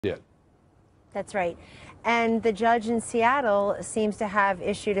That's right. And the judge in Seattle seems to have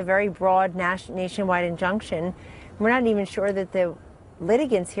issued a very broad nationwide injunction. We're not even sure that the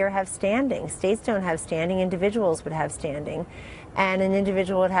litigants here have standing. States don't have standing. Individuals would have standing. And an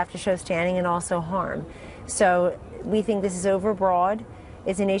individual would have to show standing and also harm. So we think this is overbroad.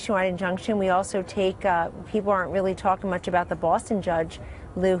 It's a nationwide injunction. We also take, people aren't really talking much about the Boston judge,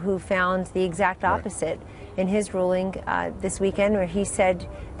 Lou, who found the exact opposite in his ruling this weekend, where he said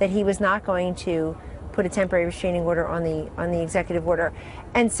that he was not going to put a temporary restraining order on the executive order.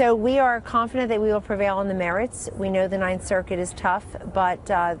 And so we are confident that we will prevail on the merits. We know the Ninth Circuit is tough, but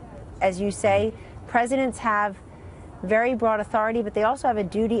as you say, presidents have very broad authority, but they also have a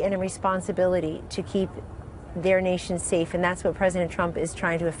duty and a responsibility to keep their nation safe, and that's what President Trump is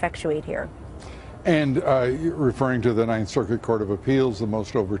trying to effectuate here. And referring to the Ninth Circuit Court of Appeals, the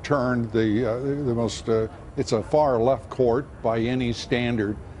most overturned, it's a far left court by any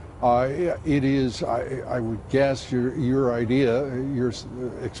standard. It is, I would guess, your idea, your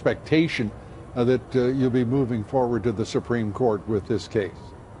expectation that you'll be moving forward to the Supreme Court with this case.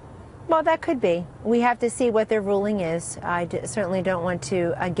 Well, that could be. We have to see what their ruling is. I certainly don't want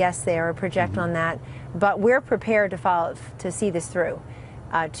to guess there or project on that, but we're prepared to see this through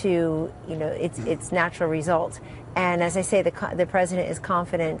to its natural result. And as I say, the president is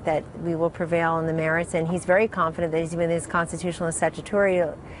confident that we will prevail on the merits, and he's very confident that he's given his constitutional and statutory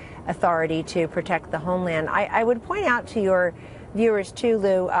authority to protect the homeland. I would point out to your viewers too,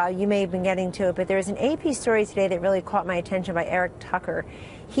 Lou, you may have been getting to it, but there's an AP story today that really caught my attention by Eric Tucker.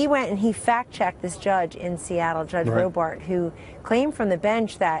 He went and he fact-checked this judge in Seattle, Judge Robart, who claimed from the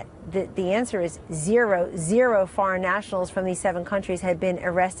bench that the answer is zero foreign nationals from these 7 countries had been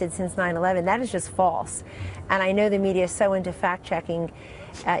arrested since 9/11. That is just false. And I know the media is so into fact-checking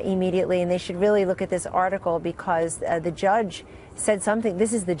immediately, and they should really look at this article because the judge said something.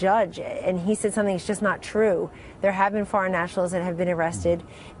 This is the judge, and he said something that's just not true. There have been foreign nationals that have been arrested,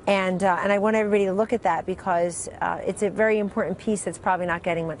 and I want everybody to look at that because it's a very important piece that's probably not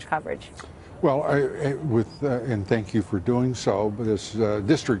getting much coverage. Well, and thank you for doing so. But this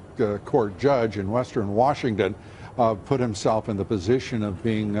district court judge in Western Washington put himself in the position of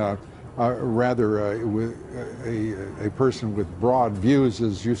being rather a person with broad views,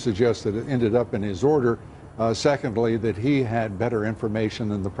 as you suggested, it ended up in his order. Secondly, that he had better information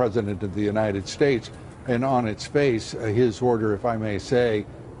than the President of the United States. And on its face, his order, if I may say,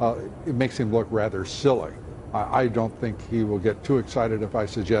 it makes him look rather silly. I don't think he will get too excited if I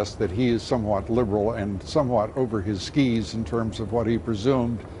suggest that he is somewhat liberal and somewhat over his skis in terms of what he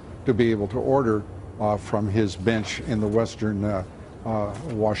presumed to be able to order from his bench in the Western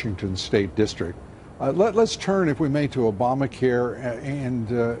Washington State District. Let's turn, if we may, to Obamacare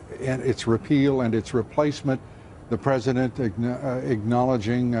and its repeal and its replacement. The president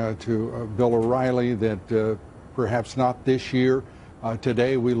acknowledging to Bill O'Reilly that perhaps not this year.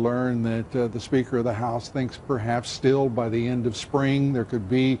 Today we learned that the Speaker of the House thinks perhaps still by the end of spring there could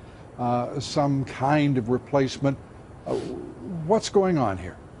be some kind of replacement. What's going on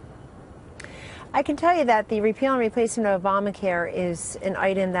here? I can tell you that the repeal and replacement of Obamacare is an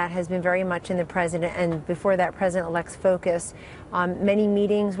item that has been very much in the president and before that President-elect's focus. Many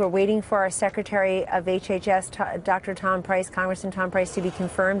meetings. We're waiting for our Secretary of HHS, Dr. Tom Price, Congressman Tom Price, to be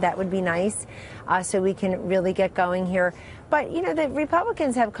confirmed. That would be nice, so we can really get going here. But, you know, the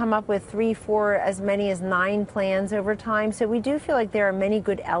Republicans have come up with 3, 4, as many as 9 plans over time. So we do feel like there are many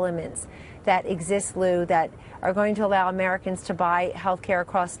good elements that exist, Lou, that are going to allow Americans to buy health care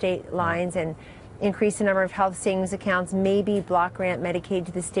across state lines and increase the number of health savings accounts, maybe block grant Medicaid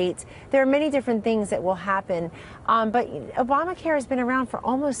to the states. There are many different things that will happen. But Obamacare has been around for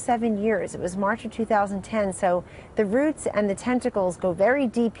almost 7 years. It was March of 2010. So the roots and the tentacles go very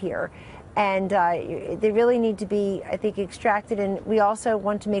deep here. And they really need to be, I think, extracted. And we also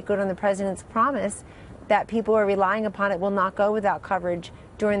want to make good on the president's promise that people who are relying upon it will not go without coverage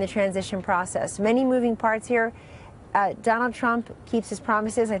during the transition process. Many moving parts here. Donald Trump keeps his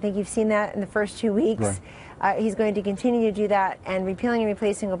promises. I think you've seen that in the first 2 weeks. Right. He's going to continue to do that, and repealing and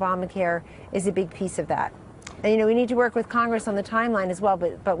replacing Obamacare is a big piece of that. And, you know, we need to work with Congress on the timeline as well,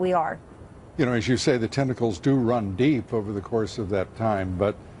 but we are. You know, as you say, the tentacles do run deep over the course of that time,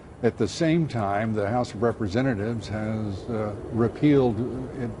 but at the same time, the House of Representatives has repealed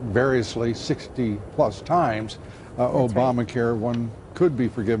it variously 60-plus times Obamacare. Right. One could be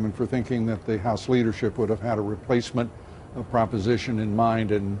forgiven for thinking that the House leadership would have had a replacement proposition in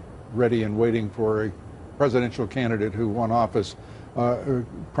mind and ready and waiting for a presidential candidate who won office,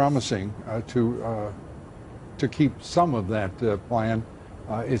 promising to keep some of that plan.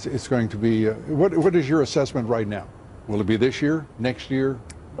 It's going to be, what is your assessment right now? Will it be this year, next year?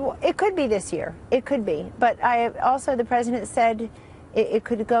 Well, it could be this year. It could be. But the president said it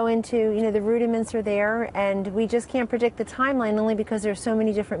could go into, the rudiments are there, and we just can't predict the timeline only because there's so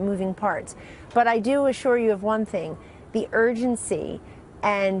many different moving parts. But I do assure you of one thing: the urgency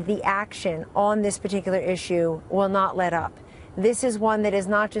and the action on this particular issue will not let up. This is one that is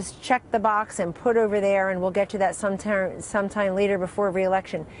not just check the box and put over there, and we'll get to that sometime later before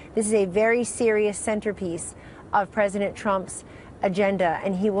re-election. This is a very serious centerpiece of President Trump's agenda,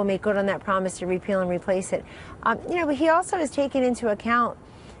 and he will make good on that promise to repeal and replace it. But he also has taken into account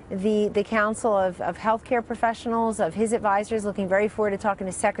the Council of Healthcare Professionals, of his advisors, looking very forward to talking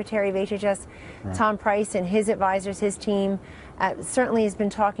to Secretary of HHS Tom Price and his advisors, his team. Certainly has been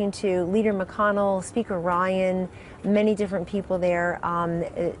talking to Leader McConnell, Speaker Ryan, many different people there.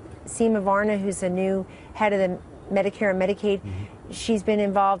 Seema Varna, who's a new head of the Medicare and Medicaid, she's been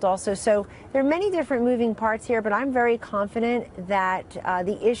involved also. So there are many different moving parts here, but I'm very confident that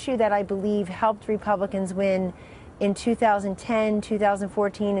the issue that I believe helped Republicans win in 2010,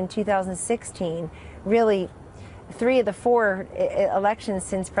 2014, and 2016, really 3 of the 4 elections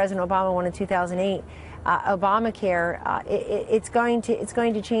since President Obama won in 2008, Obamacare, it's going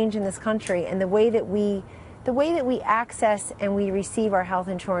to change in this country, and the way that we access and we receive our health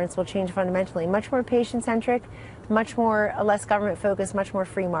insurance will change fundamentally. Much more patient-centric, much more less government-focused, much more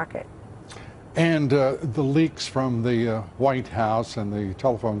free market. And the leaks from the White House and the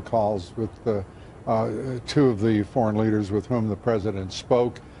telephone calls with 2 of the foreign leaders with whom the president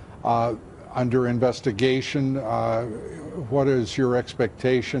spoke, under investigation. What is your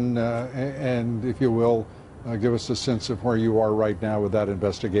expectation? And if you will, give us a sense of where you are right now with that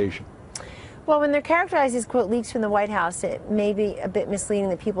investigation. Well, when they're characterized as, quote, leaks from the White House, it may be a bit misleading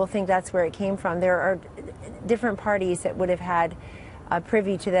that people think that's where it came from. There are different parties that would have had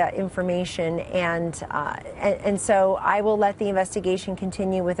privy to that information, and so I will let the investigation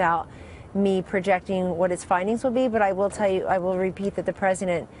continue without me projecting what its findings will be. But I will tell you, I will repeat that the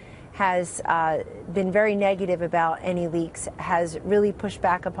president has been very negative about any leaks, has really pushed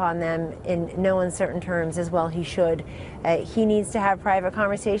back upon them in no uncertain terms, as well he should. He needs to have private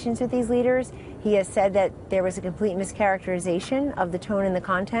conversations with these leaders. He has said that there was a complete mischaracterization of the tone and the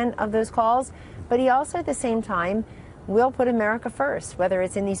content of those calls, but he also at the same time will put America first, whether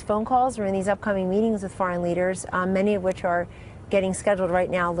it's in these phone calls or in these upcoming meetings with foreign leaders, many of which are getting scheduled right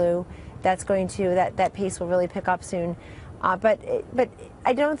now, Lou. That pace will really pick up soon. But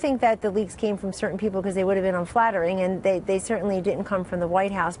I don't think that the leaks came from certain people because they would have been unflattering, and they certainly didn't come from the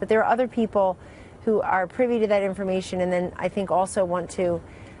White House. But there are other people who are privy to that information, and then I think also want to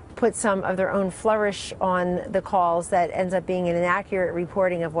put some of their own flourish on the calls that ends up being an inaccurate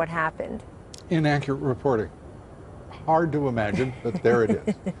reporting of what happened. Inaccurate reporting. Hard to imagine, but there it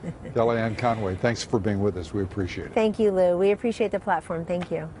is. Kellyanne Conway, thanks for being with us. We appreciate it. Thank you, Lou. We appreciate the platform.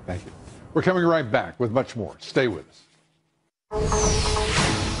 Thank you. Thank you. We're coming right back with much more. Stay with us.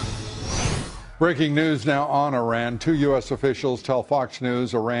 Breaking news now on Iran. 2 U.S. officials tell Fox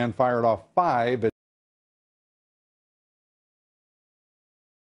News Iran fired off 5